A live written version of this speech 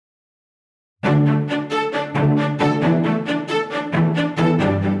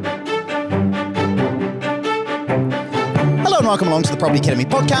welcome along to the Property Academy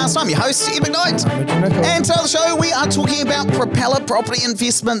podcast. I'm your host, Ian McKnight. And today on the show, we are talking about Propellor property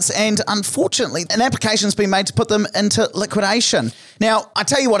investments, and unfortunately, an application's been made to put them into liquidation. Now, I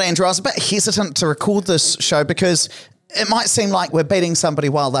tell you what, Andrew, I was a bit hesitant to record this show because it might seem like we're beating somebody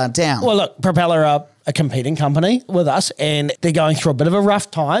while they're down. Well, look, Propellor are a competing company with us, and they're going through a bit of a rough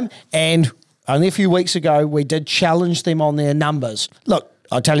time, and only a few weeks ago, we did challenge them on their numbers. Look,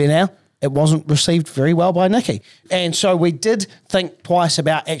 I'll tell you now, it wasn't received very well by Nikki. And so we did think twice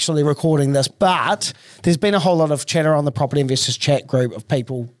about actually recording this, but there's been a whole lot of chatter on the Property Investors chat group of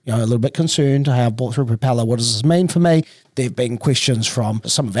people, a little bit concerned, hey, I've bought through Propellor, what does this mean for me? There have been questions from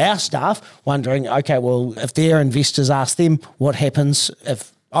some of our staff wondering, okay, well, if their investors ask them, what happens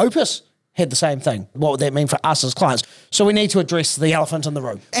if Opus had the same thing? What would that mean for us as clients? So we need to address the elephant in the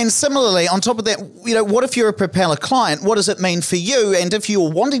room. And similarly, on top of that, what if you're a Propellor client? What does it mean for you? And if you're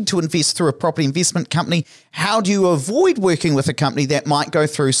wanting to invest through a property investment company, how do you avoid working with a company that might go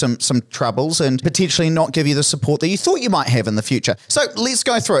through some troubles and potentially not give you the support that you thought you might have in the future? So let's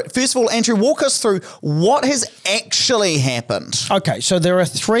go through it. First of all, Andrew, walk us through what has actually happened. Okay, so there are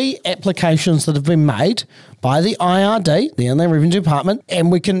 3 applications that have been made by the IRD, the Inland Revenue Department,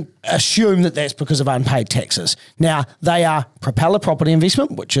 and we can assume that that's because of unpaid taxes. Now, they are Propellor Property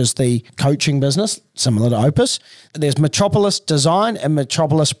Investment, which is the coaching business, similar to Opus. There's Metropolis Design and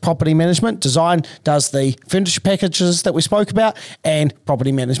Metropolis Property Management. Design does the furniture packages that we spoke about, and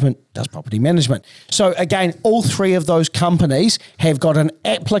Property Management does property management. So again, all 3 of those companies have got an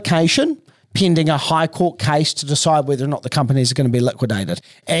application pending a High Court case to decide whether or not the companies are going to be liquidated.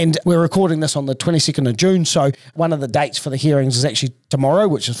 And we're recording this on the 22nd of June, so one of the dates for the hearings is actually tomorrow,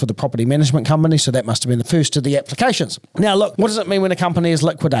 which is for the property management company, so that must have been the first of the applications. Now look, what does it mean when a company is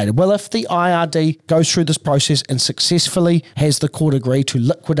liquidated? Well, if the IRD goes through this process and successfully has the court agree to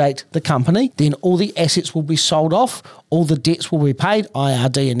liquidate the company, then all the assets will be sold off, all the debts will be paid,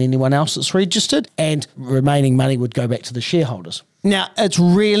 IRD and anyone else that's registered, and remaining money would go back to the shareholders. Now, it's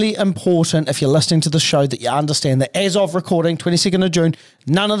really important, if you're listening to the show, that you understand that as of recording, 22nd of June,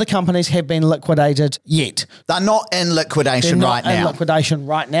 none of the companies have been liquidated yet. They're not in liquidation right now. They're not in liquidation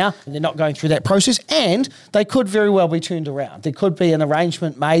right now. They're not going through that process, and they could very well be turned around. There could be an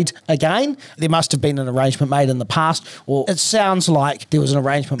arrangement made again. There must have been an arrangement made in the past, or it sounds like there was an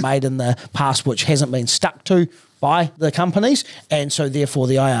arrangement made in the past which hasn't been stuck to by the companies, and so therefore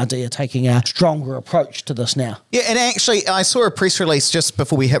the IRD are taking a stronger approach to this now. Yeah, and actually I saw a press release just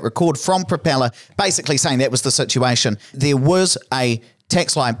before we hit record from Propellor basically saying that was the situation. There was a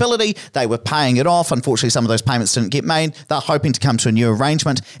tax liability, they were paying it off. Unfortunately, some of those payments didn't get made. They're hoping to come to a new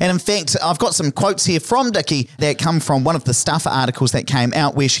arrangement. And in fact, I've got some quotes here from Nikki that come from one of the Stuff articles that came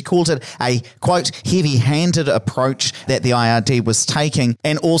out where she called it a, quote, heavy-handed approach that the IRD was taking,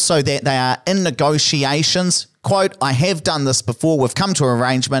 and also that they are in negotiations. Quote, I have done this before, we've come to an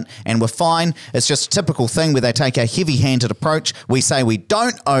arrangement and we're fine. It's just a typical thing where they take a heavy-handed approach. We say we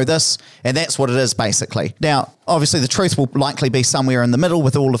don't owe this, and that's what it is basically. Now, obviously the truth will likely be somewhere in the middle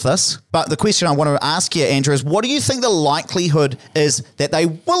with all of this, but the question I want to ask you, Andrew, is what do you think the likelihood is that they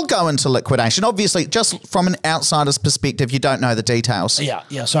will go into liquidation? Obviously, just from an outsider's perspective, you don't know the details.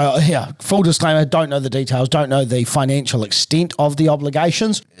 So full disclaimer, don't know the details, don't know the financial extent of the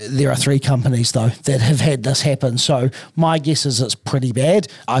obligations. There are 3 companies, though, that have had this happen, so my guess is it's pretty bad.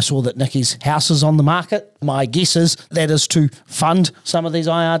 I saw that Nikki's house is on the market. My guess is that is to fund some of these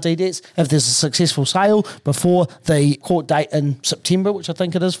IRD debts. If there's a successful sale before the court date in September, which I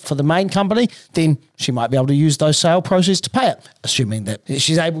think it is for the main company, then she might be able to use those sale proceeds to pay it, assuming that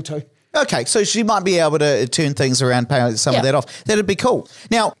she's able to. Okay, so she might be able to turn things around, pay some of that off. That'd be cool.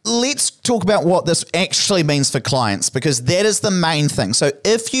 Now, let's talk about what this actually means for clients, because that is the main thing. So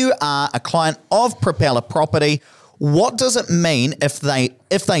if you are a client of Propellor Property, what does it mean if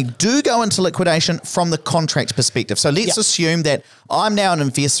they do go into liquidation from the contract perspective? So let's assume that I'm now an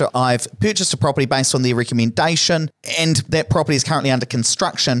investor. I've purchased a property based on their recommendation, and that property is currently under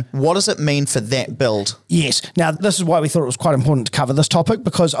construction. What does it mean for that build? Yes. Now, this is why we thought it was quite important to cover this topic,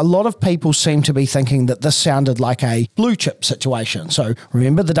 because a lot of people seem to be thinking that this sounded like a blue chip situation. So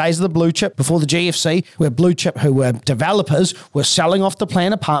remember the days of the blue chip before the GFC, where blue chip, who were developers, were selling off the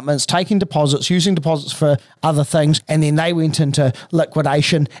plan apartments, taking deposits, using deposits for other things, and then they went into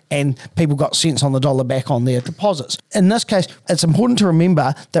liquidation and people got cents on the dollar back on their deposits. In this case, it's important to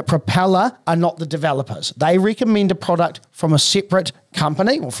remember that Propellor are not the developers. They recommend a product from a separate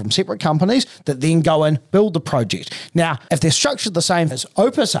company or from separate companies that then go and build the project. Now, if they're structured the same as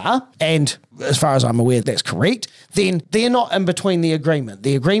Opus are, and as far as I'm aware that's correct, then they're not in between the agreement.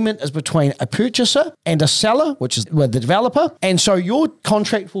 The agreement is between a purchaser and a seller, which is with the developer, and so your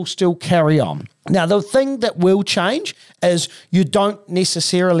contract will still carry on. Now, the thing that will change is you don't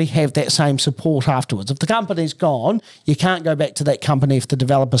necessarily have that same support afterwards. If the company's gone, you can't go back to that company if the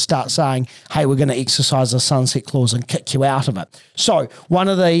developer starts saying, hey, we're going to exercise a sunset clause and kick you out of it. So one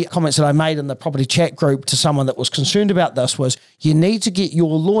of the comments that I made in the property chat group to someone that was concerned about this was you need to get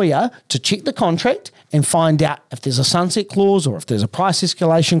your lawyer to check the contract and find out if there's a sunset clause or if there's a price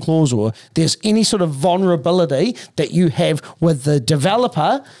escalation clause or there's any sort of vulnerability that you have with the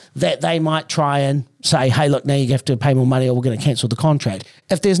developer that they might try and say, hey, look, now you have to pay more money or we're going to cancel the contract.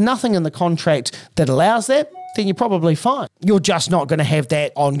 If there's nothing in the contract that allows that, then you're probably fine. You're just not going to have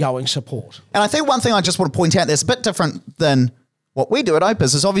that ongoing support. And I think one thing I just want to point out that's a bit different than what we do at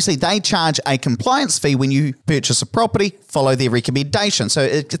Opus is obviously they charge a compliance fee when you purchase a property, follow their recommendation. So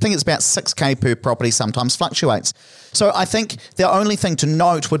I think it's about $6,000 per property, sometimes fluctuates. So I think the only thing to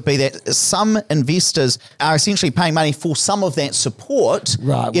note would be that some investors are essentially paying money for some of that support.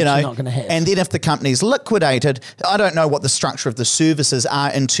 Right, which you're not going to have. And then if the company's liquidated, I don't know what the structure of the services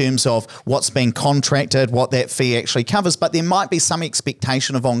are in terms of what's being contracted, what that fee actually covers, but there might be some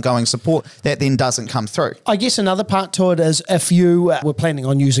expectation of ongoing support that then doesn't come through. I guess another part to it is if you were planning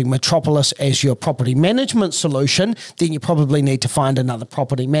on using Metropolis as your property management solution, then you probably need to find another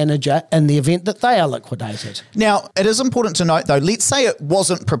property manager in the event that they are liquidated. Now, it is important to note, though, let's say it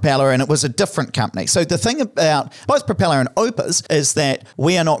wasn't Propellor and it was a different company. So the thing about both Propellor and Opus is that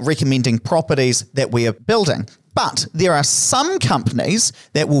we are not recommending properties that we are building. But there are some companies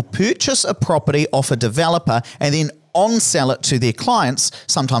that will purchase a property off a developer and then on-sell it to their clients,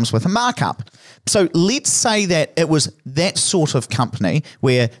 sometimes with a markup. So let's say that it was that sort of company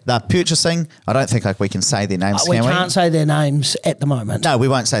where they're purchasing, I don't think we can say their names, We can't say their names at the moment. No, we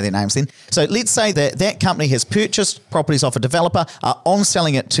won't say their names then. So let's say that that company has purchased properties off a developer, are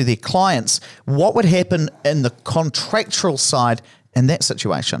on-selling it to their clients. What would happen in the contractual side in that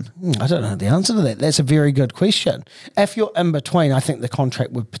situation? I don't know the answer to that. That's a very good question. If you're in between, I think the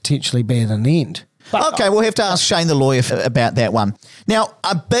contract would potentially be at an end. But okay, we'll have to ask Shane the lawyer about that one. Now,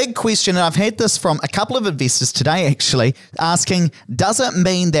 a big question, and I've had this from a couple of investors today actually, asking, does it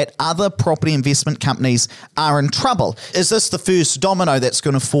mean that other property investment companies are in trouble? Is this the first domino that's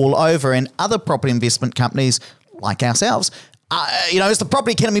going to fall over and other property investment companies like ourselves, is the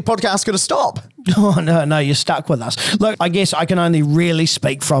Property Academy podcast going to stop? Oh, no, you're stuck with us. Look, I guess I can only really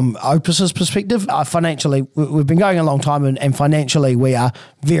speak from Opus's perspective. Financially, we've been going a long time and financially we are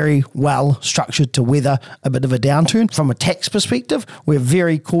very well structured to weather a bit of a downturn. From a tax perspective, we're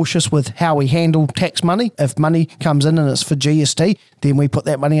very cautious with how we handle tax money. If money comes in and it's for GST, then we put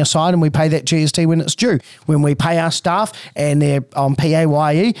that money aside and we pay that GST when it's due. When we pay our staff and they're on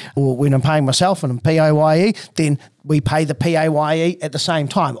PAYE, or when I'm paying myself and I'm PAYE, then we pay the PAYE at the same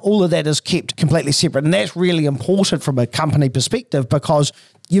time. All of that is kept completely separate. And that's really important from a company perspective because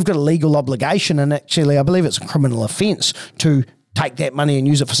you've got a legal obligation, and actually I believe it's a criminal offence to take that money and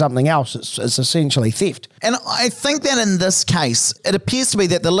use it for something else. It's essentially theft. And I think that in this case, it appears to be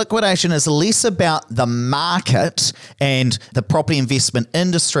that the liquidation is less about the market and the property investment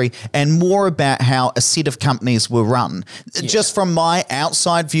industry and more about how a set of companies were run. Yeah. Just from my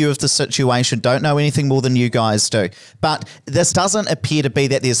outside view of the situation, don't know anything more than you guys do. But this doesn't appear to be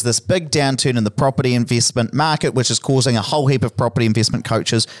that there's this big downturn in the property investment market, which is causing a whole heap of property investment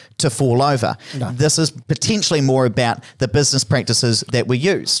coaches to fall over. No. This is potentially more about the business practices that we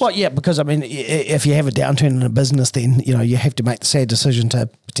use. Well, yeah, because I mean, if you have a downturn in a business, then you have to make the sad decision to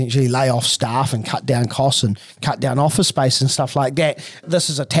potentially lay off staff and cut down costs and cut down office space and stuff like that. This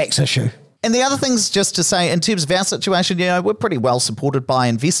is a tax issue. And the other thing's just to say, in terms of our situation, we're pretty well supported by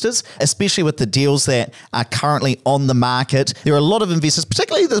investors, especially with the deals that are currently on the market. There are a lot of investors,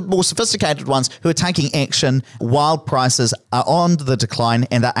 particularly the more sophisticated ones, who are taking action while prices are on the decline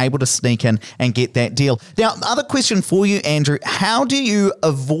and are able to sneak in and get that deal. Now, other question for you, Andrew, how do you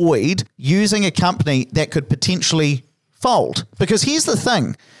avoid using a company that could potentially fold? Because here's the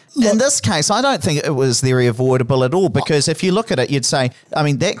thing. In this case, I don't think it was very avoidable at all, because if you look at it, you'd say,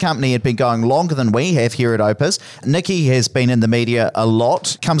 that company had been going longer than we have here at Opus. Nikki has been in the media a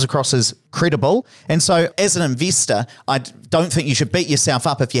lot, comes across as credible. And so as an investor, I don't think you should beat yourself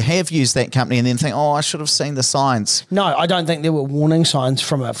up if you have used that company and then think, oh, I should have seen the signs. No, I don't think there were warning signs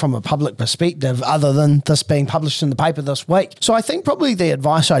from a public perspective other than this being published in the paper this week. So I think probably the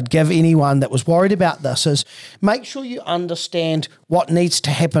advice I'd give anyone that was worried about this is make sure you understand what needs to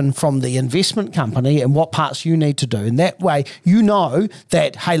happen from the investment company and what parts you need to do. And that way you know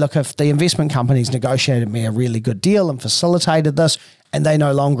that, hey, look, if the investment company's negotiated me a really good deal and facilitated this and they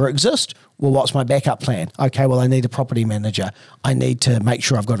no longer exist, well, what's my backup plan? Okay, well, I need a property manager. I need to make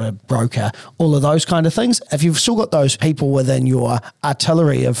sure I've got a broker, all of those kind of things. If you've still got those people within your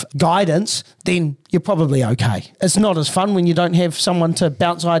artillery of guidance, then you're probably okay. It's not as fun when you don't have someone to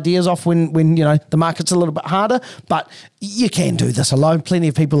bounce ideas off when the market's a little bit harder, but you can do this alone. Plenty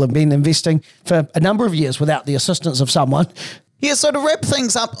of people have been investing for a number of years without the assistance of someone. Yeah, so to wrap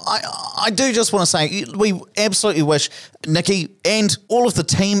things up, I do just want to say we absolutely wish Nikki and all of the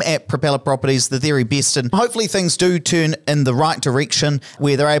team at Propeller Properties the very best, and hopefully things do turn in the right direction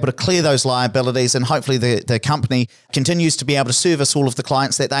where they're able to clear those liabilities, and hopefully the company continues to be able to service all of the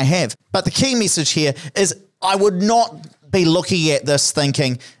clients that they have. But the key message here is I would not be looking at this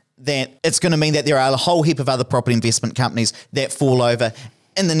thinking that it's going to mean that there are a whole heap of other property investment companies that fall over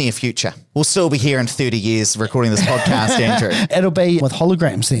in the near future. We'll still be here in 30 years recording this podcast, Andrew. It'll be with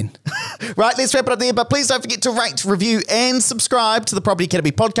holograms then. Right, let's wrap it up there. But please don't forget to rate, review, and subscribe to the Property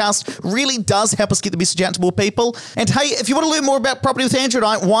Academy podcast. Really does help us get the message out to more people. And hey, if you want to learn more about property with Andrew and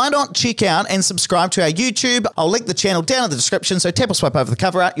I, why not check out and subscribe to our YouTube? I'll link the channel down in the description, so tap or swipe over the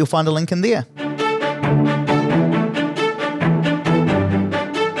cover art. You'll find a link in there.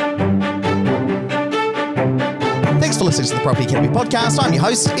 Thanks for listening to the Property Academy podcast. I'm your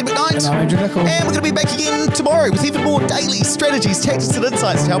host, Ed McKnight. And I'm Andrew Nicol. And we're going to be back again tomorrow with even more daily strategies, tactics, and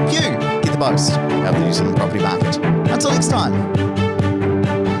insights to help you get the most out of the New Zealand property market. Until next time.